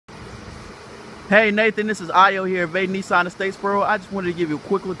Hey Nathan, this is Io here at Vaden Nissan of Statesboro. I just wanted to give you a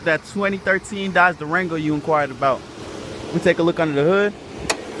quick look at that 2013 Dodge Durango you inquired about. We take a look under the hood.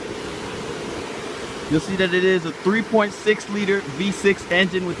 You'll see that it is a 3.6 liter V6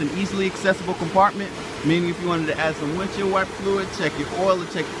 engine with an easily accessible compartment, meaning if you wanted to add some windshield wiper fluid, check your oil, or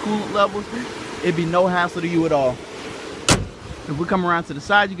check your coolant levels, it'd be no hassle to you at all. If we come around to the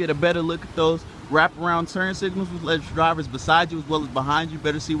side, you get a better look at those wraparound turn signals, which let drivers beside you as well as behind you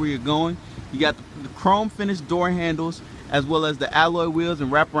better see where you're going. You got the chrome finished door handles as well as the alloy wheels and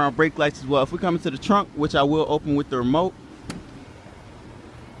wraparound brake lights as well. If we come into the trunk, which I will open with the remote,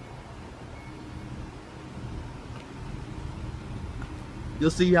 you'll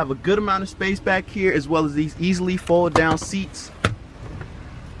see you have a good amount of space back here as well as these easily fold down seats,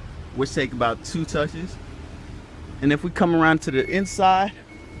 which take about 2 touches. And if we come around to the inside,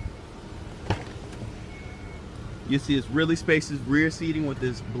 you see it's really spacious rear seating with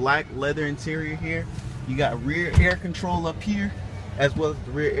this black leather interior here. You got rear air control up here as well as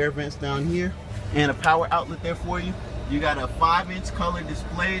the rear air vents down here and a power outlet there for you. You got a 5-inch color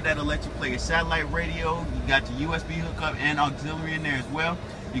display that'll let you play your satellite radio. You got your USB hookup and auxiliary in there as well.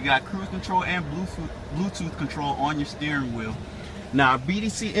 You got cruise control and Bluetooth control on your steering wheel. Now,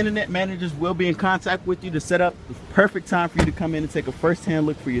 BDC internet managers will be in contact with you to set up the perfect time for you to come in and take a first-hand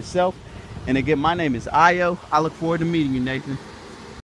look for yourself. And again, my name is Io. I look forward to meeting you, Nathan.